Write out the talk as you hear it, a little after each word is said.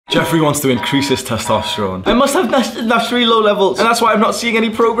Jeffrey wants to increase his testosterone. I must have naturally low levels, and that's why I'm not seeing any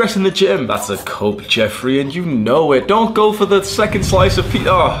progress in the gym. That's a cope, Jeffrey, and you know it. Don't go for the second slice of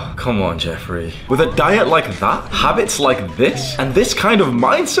pizza. Oh, come on, Jeffrey. With a diet like that, habits like this, and this kind of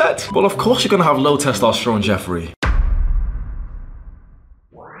mindset, well, of course you're gonna have low testosterone, Jeffrey.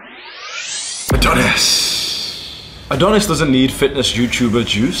 Adonis doesn't need fitness YouTuber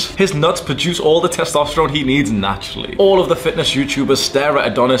juice. His nuts produce all the testosterone he needs naturally. All of the fitness YouTubers stare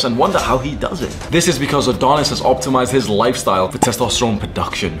at Adonis and wonder how he does it. This is because Adonis has optimized his lifestyle for testosterone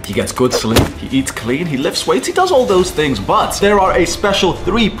production. He gets good sleep, he eats clean, he lifts weights, he does all those things, but there are a special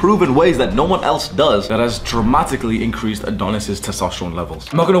 3 proven ways that no one else does that has dramatically increased Adonis's testosterone levels.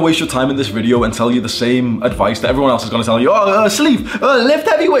 I'm not gonna waste your time in this video and tell you the same advice that everyone else is gonna tell you. Sleep, lift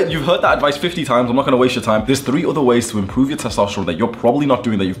heavy weight. You've heard that advice 50 times. I'm not gonna waste your time. There's 3 other ways to improve your testosterone that you're probably not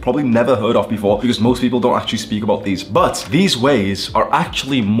doing, that you've probably never heard of before, because most people don't actually speak about these. But these ways are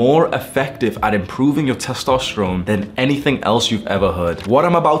actually more effective at improving your testosterone than anything else you've ever heard. What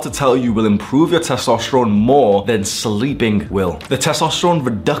I'm about to tell you will improve your testosterone more than sleeping will. The testosterone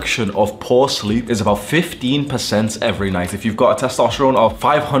reduction of poor sleep is about 15% every night. If you've got a testosterone of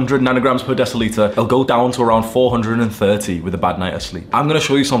 500 nanograms per deciliter, it'll go down to around 430 with a bad night of sleep. I'm gonna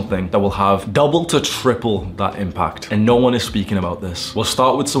show you something that will have double to triple that impact. And no one is speaking about this. We'll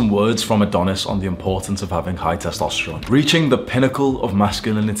start with some words from Adonis on the importance of having high testosterone. Reaching the pinnacle of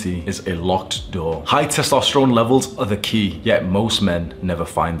masculinity is a locked door. High testosterone levels are the key, yet most men never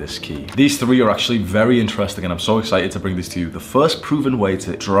find this key. These 3 are actually very interesting, and I'm so excited to bring these to you. The first proven way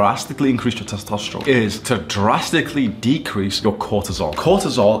to drastically increase your testosterone is to drastically decrease your cortisol.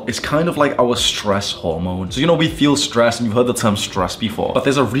 Cortisol is kind of like our stress hormone. So you know, we feel stress, and you've heard the term stress before, but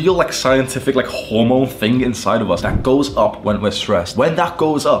there's a real scientific hormone thing inside of us that goes up when we're stressed. When that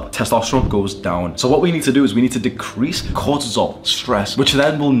goes up, testosterone goes down. So what we need to do is we need to decrease cortisol, stress, which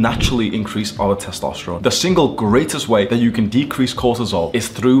then will naturally increase our testosterone. The single greatest way that you can decrease cortisol is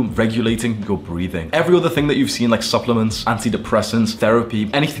through regulating your breathing. Every other thing that you've seen, like supplements, antidepressants,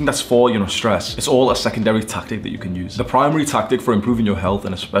 therapy, anything that's for, stress, it's all a secondary tactic that you can use. The primary tactic for improving your health,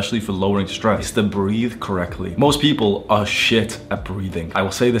 and especially for lowering stress, is to breathe correctly. Most people are shit at breathing. I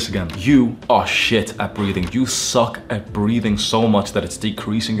will say this again. You are shit at breathing. You suck at breathing so much that it's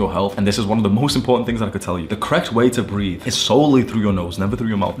decreasing your health, and this is one of the most important things that I could tell you. The correct way to breathe is solely through your nose, never through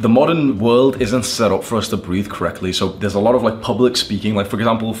your mouth. The modern world isn't set up for us to breathe correctly, so there's a lot of public speaking. For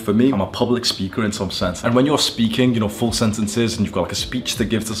example, for me, I'm a public speaker in some sense, and when you're speaking, full sentences, and you've got a speech to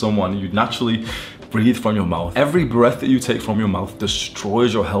give to someone, you naturally breathe from your mouth. Every breath that you take from your mouth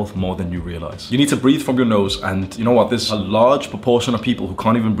destroys your health more than you realize. You need to breathe from your nose, and you know what? There's a large proportion of people who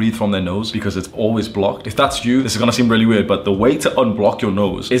can't even breathe from their nose because it's always blocked. If that's you, this is gonna seem really weird, but the way to unblock your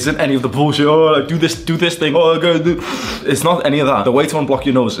nose isn't any of the bullshit, do this thing, it's not any of that. The way to unblock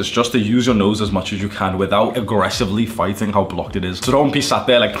your nose is just to use your nose as much as you can without aggressively fighting how blocked it is. So don't be sat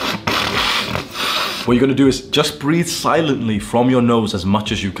there What you're gonna do is just breathe silently from your nose as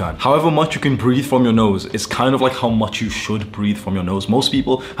much as you can. However much you can breathe from your nose is kind of like how much you should breathe from your nose. Most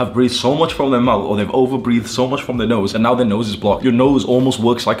people have breathed so much from their mouth, or they've over-breathed so much from their nose, and now their nose is blocked. Your nose almost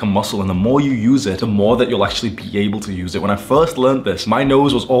works like a muscle, and the more you use it, the more that you'll actually be able to use it. When I first learned this, my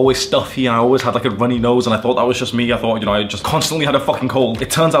nose was always stuffy, and I always had a runny nose, and I thought that was just me. I thought, I just constantly had a fucking cold.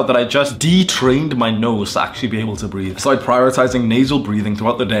 It turns out that I just detrained my nose to actually be able to breathe. I started prioritizing nasal breathing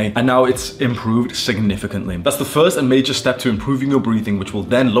throughout the day, and now it's improved significantly. That's the first and major step to improving your breathing, which will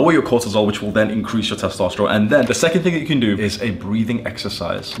then lower your cortisol, which will then increase your testosterone. And then the second thing that you can do is a breathing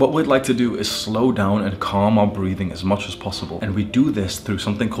exercise. What we'd like to do is slow down and calm our breathing as much as possible. And we do this through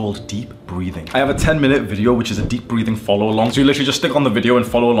something called deep breathing. I have a 10-minute video, which is a deep breathing follow along. So you literally just stick on the video and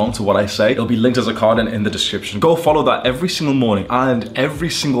follow along to what I say. It'll be linked as a card and in the description. Go follow that every single morning and every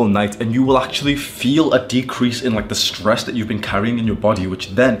single night, and you will actually feel a decrease in the stress that you've been carrying in your body,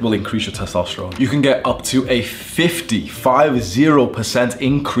 which then will increase your testosterone. You can get up to a 50%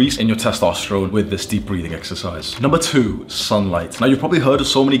 increase in your testosterone with this deep breathing exercise. Number 2, sunlight. Now, you've probably heard of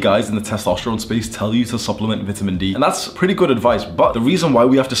so many guys in the testosterone space tell you to supplement vitamin D, and that's pretty good advice, but the reason why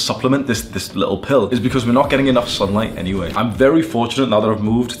we have to supplement this little pill is because we're not getting enough sunlight anyway. I'm very fortunate now that I've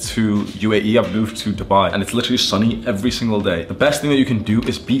moved to UAE, I've moved to Dubai, and it's literally sunny every single day. The best thing that you can do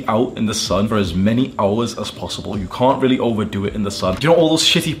is be out in the sun for as many hours as possible. You can't really overdo it in the sun. You know all those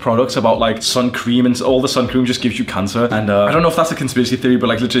shitty products about sun cream, and all the sun cream just gives you cancer, and I don't know if that's a conspiracy theory, but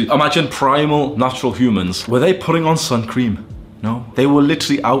literally imagine primal natural humans. Were they putting on sun cream? No. They were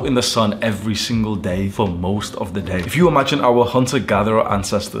literally out in the sun every single day for most of the day. If you imagine our hunter-gatherer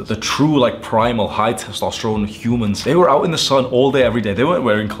ancestors, the true like primal high testosterone humans, they were out in the sun all day, every day. They weren't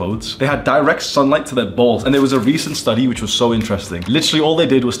wearing clothes. They had direct sunlight to their balls. And there was a recent study which was so interesting. Literally all they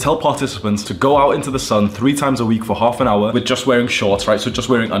did was tell participants to go out into the sun 3 times a week for half an hour with just wearing shorts, right? So just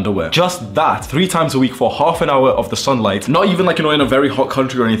wearing underwear. Just that, 3 times a week for half an hour of the sunlight. Not even like, you know, in a very hot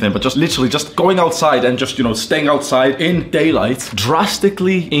country or anything, but just literally just going outside and just, you know, staying outside in daylight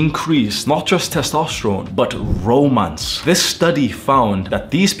drastically increased not just testosterone, but romance. This study found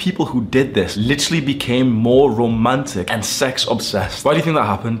that these people who did this literally became more romantic and sex obsessed. Why do you think that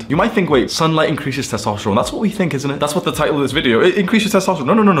happened? You might think, wait, sunlight increases testosterone. That's what we think, isn't it? That's what the title of this video, it increases testosterone.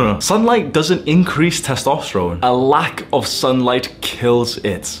 No. Sunlight doesn't increase testosterone. A lack of sunlight kills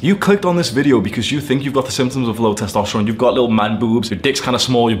it. You clicked on this video because you think you've got the symptoms of low testosterone. You've got little man boobs, your dick's kind of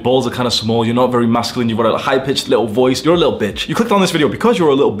small, your balls are kind of small, you're not very masculine, you've got a high-pitched little voice, you're a little bitch. You clicked on this video because you're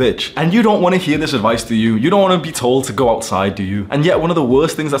a little bitch, and you don't want to hear this advice, do you? You don't want to be told to go outside, do you? And yet one of the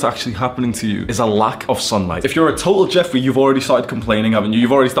worst things that's actually happening to you is a lack of sunlight. If you're a total Jeffrey, you've already started complaining, haven't you?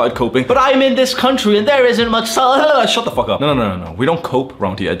 You've already started coping. But I'm in this country and there isn't much sun. Shut the fuck up. No. We don't cope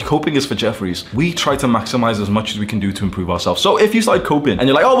around here. Coping is for Jeffreys. We try to maximize as much as we can do to improve ourselves. So if you started coping and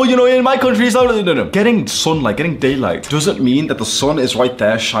you're like, oh, well, you know, in my country, it's not, no. Getting sunlight, getting daylight doesn't mean that the sun is right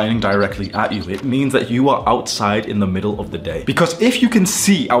there shining directly at you. It means that you are outside in the middle of the day. Because if you can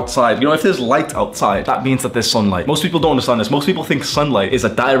see outside, you know, if there's light outside, that means that there's sunlight. Most people don't understand this. Most people think sunlight is a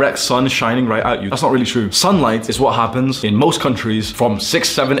direct sun shining right at you. That's not really true. Sunlight is what happens in most countries from 6,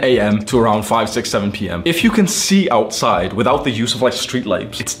 7 a.m. to around 5, 6, 7 p.m. If you can see outside without the use of like street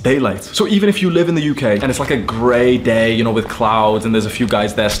lights, it's daylight. So even if you live in the UK and it's like a gray day, you know, with clouds and there's a few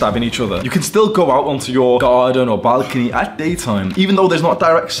guys there stabbing each other, you can still go out onto your garden or balcony at daytime, even though there's not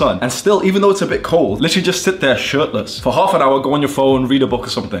direct sun. And still, even though it's a bit cold, literally just sit there shirtless for half an hour, go on your phone, read a book or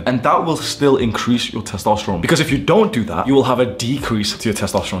something. And that will still increase your testosterone. Because if you don't do that, you will have a decrease to your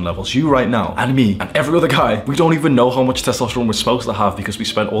testosterone levels. You right now, and me, and every other guy, we don't even know how much testosterone we're supposed to have because we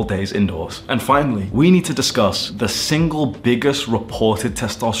spend all days indoors. And finally, we need to discuss the single biggest reported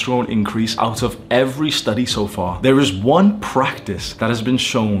testosterone increase out of every study so far. There is one practice that has been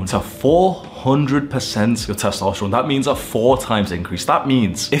shown to 400% your testosterone. That means a 4 times increase. That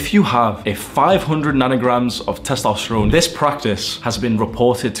means if you have a 500 nanograms of testosterone, this practice has been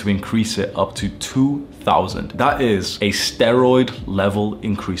reported to increase it up to 2,000. That is a steroid level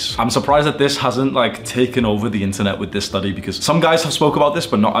increase. I'm surprised that this hasn't like taken over the internet with this study, because some guys have spoke about this,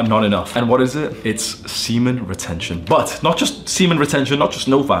 but not enough. And what is it? It's semen retention. But not just semen retention, not just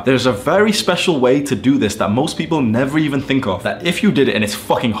no fat. There's a very special way to do this that most people never even think of, that if you did it, and it's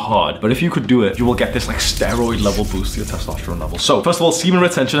fucking hard, but if you could do it, you will get this like steroid level boost to your testosterone level. So first of all, semen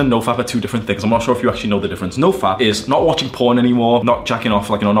retention and no fat are 2 different things. I'm not sure if you actually know the difference. No fat is not watching porn anymore, not jacking off,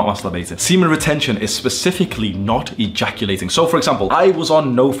 like, you know, not masturbating. Semen retention is specifically not ejaculating. So for example, I was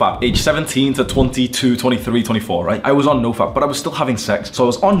on no fat age 17 to 22, 23, 24, right? I was on no fat, but I was still having sex. So I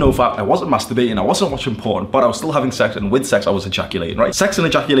was on no fat, I wasn't masturbating, I wasn't watching porn, but I was still having sex, and with sex, I was ejaculating, right? Sex and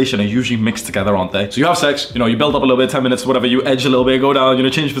ejaculation are usually mixed together, aren't they? So you have sex, you know, you build up a little bit, 10 minutes, whatever, you edge a little bit, go down, you know,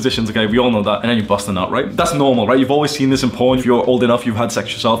 change positions, okay, we all know that, and then you bust a nut, right? That's normal, right? You've always seen this in porn. If you're old enough, you've had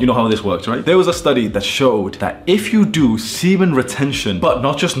sex yourself, you know how this works, right? There was a study that showed that if you do semen retention, but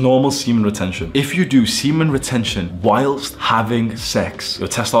not just normal semen retention, if you do semen retention whilst having sex, your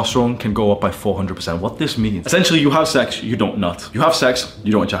testosterone can go up by 400%. What this means, essentially, you have sex, you don't nut. You have sex,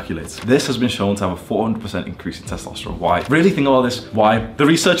 you don't ejaculate. This has been shown to have a 400% increase in testosterone. Why? Really think about this. Why? The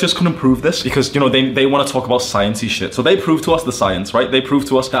researchers couldn't prove this because, you know, they want to talk about sciencey shit. So they prove to us the science, right? They prove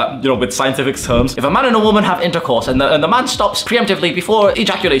to us that, you know, with scientific terms, if a man and a woman have intercourse and the man stops preemptively before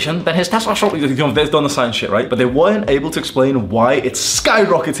ejaculation, then his testosterone, you know, they've done the science shit, right? But they weren't able to explain why it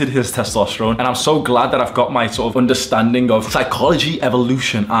skyrocketed his testosterone. And I'm so glad that I've got my sort of understanding of psychology,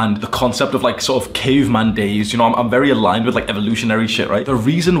 evolution, and the concept of like sort of caveman days. You know, I'm very aligned with like evolutionary shit, right? The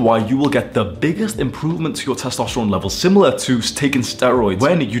reason why you will get the biggest improvement to your testosterone levels, similar to taking steroids,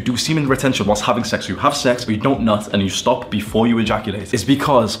 when you do semen retention whilst having sex, you have sex, but you don't nut and you stop before you ejaculate, is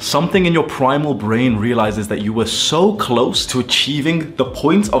because something in your primal brain realizes that you were so close to achieving the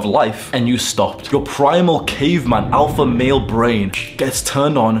point of life and you stopped. Your primal caveman alpha male brain gets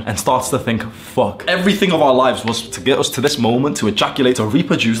turned on and starts to think, fuck, clock. Everything of our lives was to get us to this moment, to ejaculate, to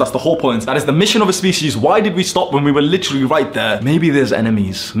reproduce. That's the whole point. That is the mission of a species. Why did we stop when we were literally right there? Maybe there's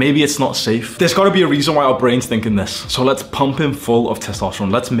enemies. Maybe it's not safe. There's got to be a reason why our brain's thinking this. So let's pump him full of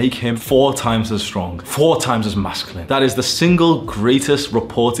testosterone. Let's make him 4 times as strong, 4 times as masculine. That is the single greatest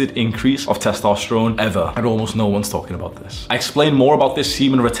reported increase of testosterone ever. And almost no one's talking about this. I explain more about this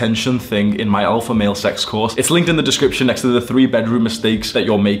semen retention thing in my alpha male sex course. It's linked in the description next to the 3 bedroom mistakes that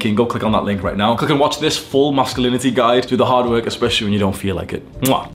you're making. Go click on that link right now. Click and watch this full masculinity guide. Do the hard work, especially when you don't feel like it. Mwah.